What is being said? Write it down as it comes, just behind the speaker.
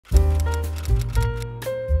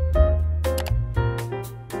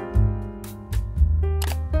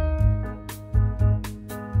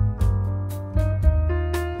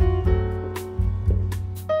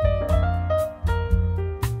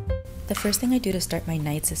first thing I do to start my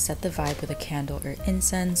nights is set the vibe with a candle or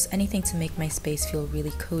incense, anything to make my space feel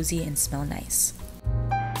really cozy and smell nice.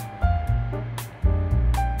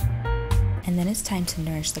 And then it's time to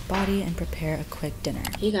nourish the body and prepare a quick dinner.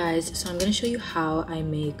 Hey guys, so I'm gonna show you how I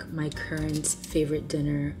make my current favorite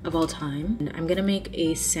dinner of all time. And I'm gonna make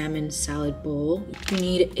a salmon salad bowl. You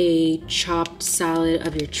need a chopped salad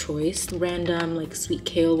of your choice, random like sweet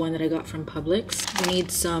kale one that I got from Publix. You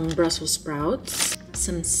need some Brussels sprouts,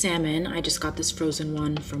 some salmon, I just got this frozen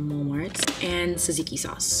one from Walmart, and tzatziki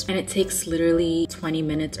sauce. And it takes literally 20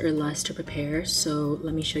 minutes or less to prepare, so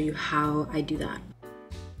let me show you how I do that.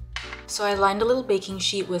 So I lined a little baking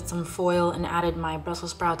sheet with some foil and added my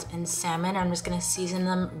Brussels sprouts and salmon. I'm just gonna season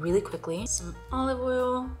them really quickly. Some olive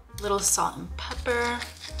oil, a little salt and pepper,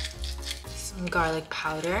 some garlic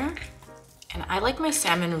powder. And I like my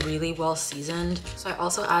salmon really well seasoned, so I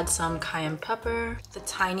also add some cayenne pepper, the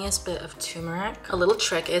tiniest bit of turmeric. A little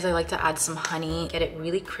trick is I like to add some honey, get it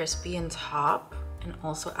really crispy and top, and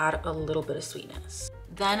also add a little bit of sweetness.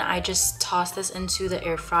 Then I just toss this into the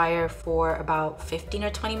air fryer for about 15 or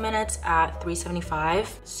 20 minutes at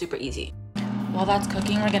 375. Super easy. While that's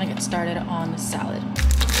cooking, we're gonna get started on the salad.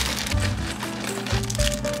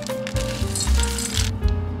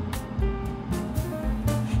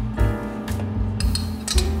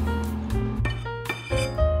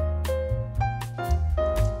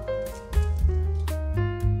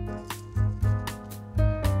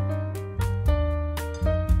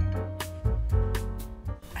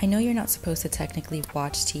 I know you're not supposed to technically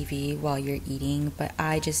watch TV while you're eating, but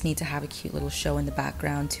I just need to have a cute little show in the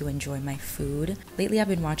background to enjoy my food. Lately I've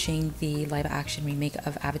been watching the live action remake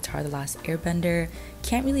of Avatar: The Last Airbender.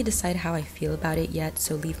 Can't really decide how I feel about it yet,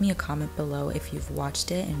 so leave me a comment below if you've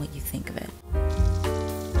watched it and what you think of it.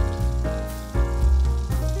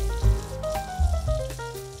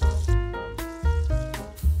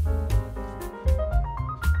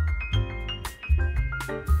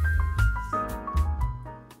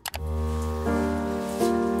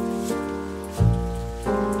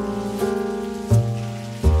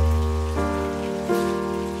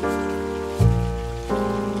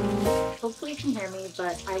 Hopefully you can hear me,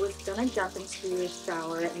 but I was gonna jump into the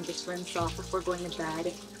shower and just rinse off before going to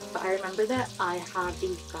bed. But I remember that I have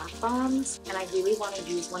these bath bombs and I really want to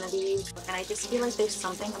use one of these. And I just feel like there's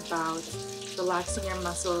something about relaxing your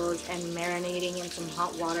muscles and marinating in some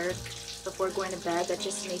hot water before going to bed that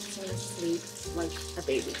just makes me sleep like a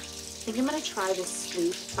baby. I think I'm gonna try this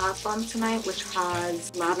sleep bath bomb tonight, which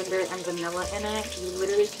has lavender and vanilla in it. You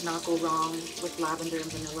literally cannot go wrong with lavender and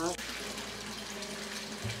vanilla.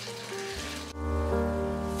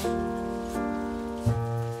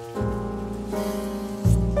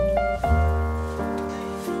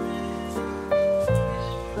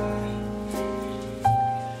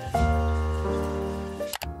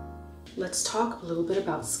 Let's talk a little bit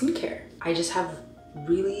about skincare. I just have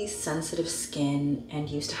really sensitive skin and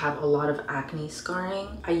used to have a lot of acne scarring.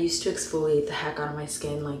 I used to exfoliate the heck out of my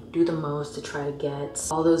skin, like do the most to try to get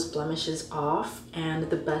all those blemishes off. And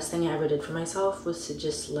the best thing I ever did for myself was to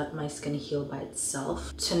just let my skin heal by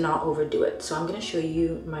itself, to not overdo it. So I'm gonna show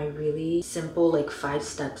you my really simple like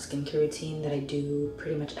 5-step skincare routine that I do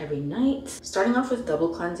pretty much every night. Starting off with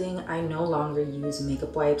double cleansing, I no longer use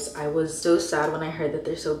makeup wipes. I was so sad when I heard that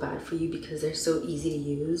they're so bad for you because they're so easy to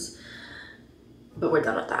use. But we're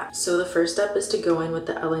done with that. So the first step is to go in with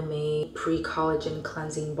the LMA Pre-Collagen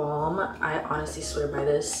Cleansing Balm. I honestly swear by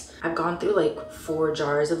this. I've gone through like 4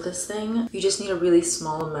 jars of this thing. You just need a really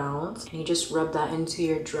small amount and you just rub that into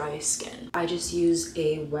your dry skin. I just use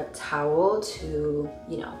a wet towel to,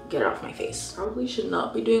 you know, get it off my face. Probably should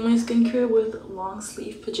not be doing my skincare with long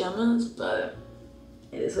sleeve pajamas, but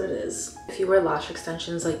it is what it is. If you wear lash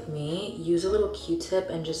extensions like me, use a little Q-tip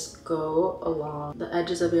and just go along the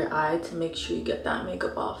edges of your eye to make sure you get that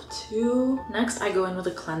makeup off too. Next, I go in with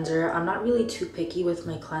a cleanser. I'm not really too picky with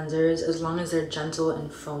my cleansers as long as they're gentle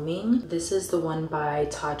and foaming. This is the one by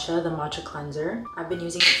Tatcha, the matcha cleanser. I've been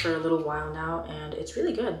using it for a little while now and it's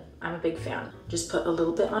really good. I'm a big fan. Just put a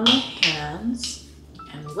little bit on my hands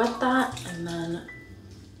and wet that and then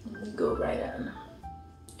go right in.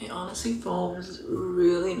 It honestly foams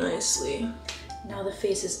really nicely. Now the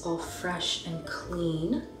face is all fresh and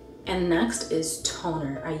clean. And next is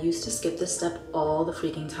toner. I used to skip this step all the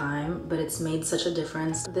freaking time, but it's made such a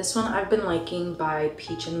difference. This one I've been liking by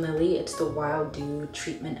Peach and Lily. It's the Wild Dew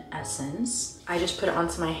Treatment Essence. I just put it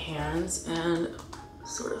onto my hands and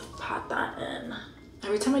sort of pat that in.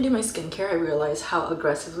 Every time I do my skincare, I realize how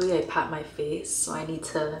aggressively I pat my face, so I need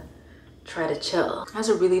to try to chill. It has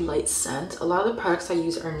a really light scent. A lot of the products I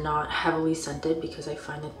use are not heavily scented because I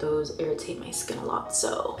find that those irritate my skin a lot.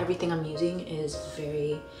 So everything I'm using is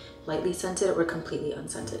very lightly scented or completely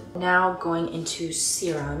unscented. Now going into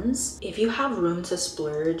serums. If you have room to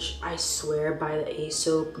splurge, I swear by the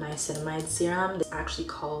Aesop niacinamide serum. It's actually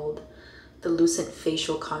called the Lucent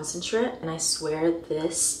Facial Concentrate, and I swear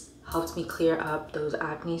this helped me clear up those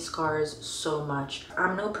acne scars so much.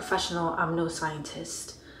 I'm no professional, I'm no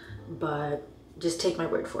scientist, but just take my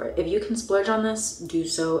word for it. If you can splurge on this, do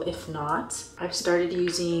so. If not, I've started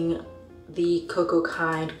using the Cocoa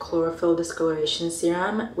Kind Chlorophyll Discoloration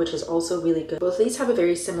Serum, which is also really good. Both of these have a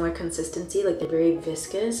very similar consistency, like they're very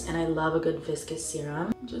viscous, and I love a good viscous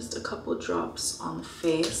serum. Just a couple drops on the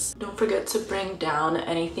face. Don't forget to bring down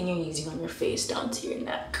anything you're using on your face down to your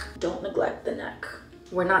neck. Don't neglect the neck.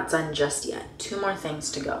 We're not done just yet. 2 more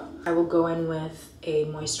things to go. I will go in with a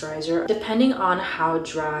moisturizer. Depending on how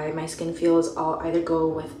dry my skin feels, I'll either go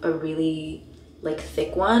with a really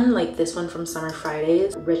thick one, like this one from Summer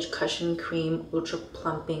Fridays, Rich Cushion Cream Ultra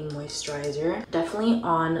Plumping Moisturizer. Definitely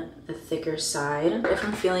on the thicker side. If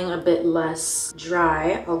I'm feeling a bit less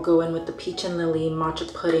dry, I'll go in with the Peach and Lily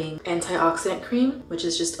Matcha Pudding Antioxidant Cream, which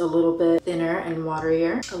is just a little bit thinner and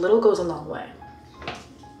waterier. A little goes a long way.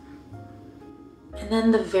 And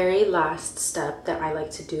then the very last step that I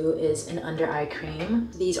like to do is an under eye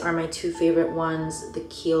cream. These are my 2 favorite ones, the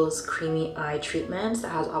Kiehl's Creamy Eye Treatment that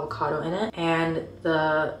has avocado in it, and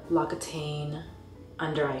the L'Occitane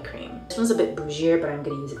under eye cream. This one's a bit bougier, but I'm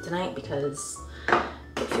gonna use it tonight because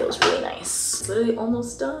it feels really nice. It's literally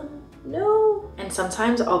almost done. No! And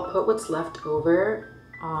sometimes I'll put what's left over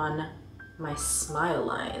on my smile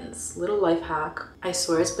lines. Little life hack. I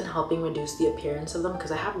swear it's been helping reduce the appearance of them because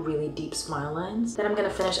I have really deep smile lines. Then I'm gonna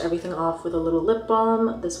finish everything off with a little lip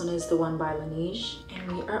balm. This one is the one by Laneige.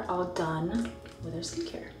 And we are all done with our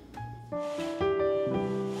skincare.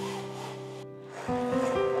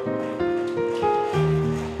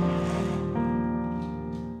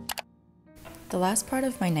 The last part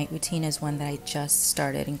of my night routine is one that I just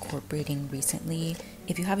started incorporating recently.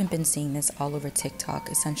 If you haven't been seeing this all over TikTok,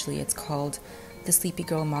 essentially it's called the Sleepy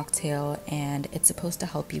Girl Mocktail, and it's supposed to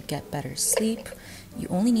help you get better sleep. You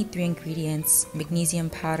only need 3 ingredients: magnesium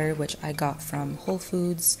powder, which I got from Whole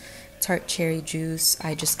Foods, tart cherry juice,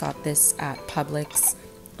 I just got this at Publix,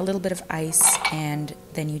 a little bit of ice, and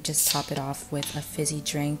then you just top it off with a fizzy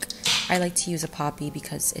drink. I like to use a poppy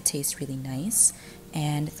because it tastes really nice,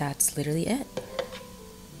 and that's literally it.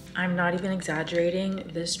 I'm not even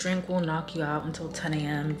exaggerating. This drink will knock you out until 10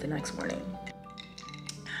 a.m. the next morning.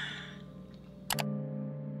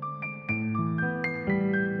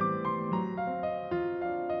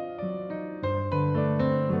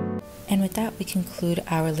 And with that, we conclude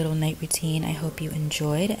our little night routine. I hope you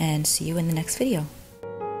enjoyed, and see you in the next video.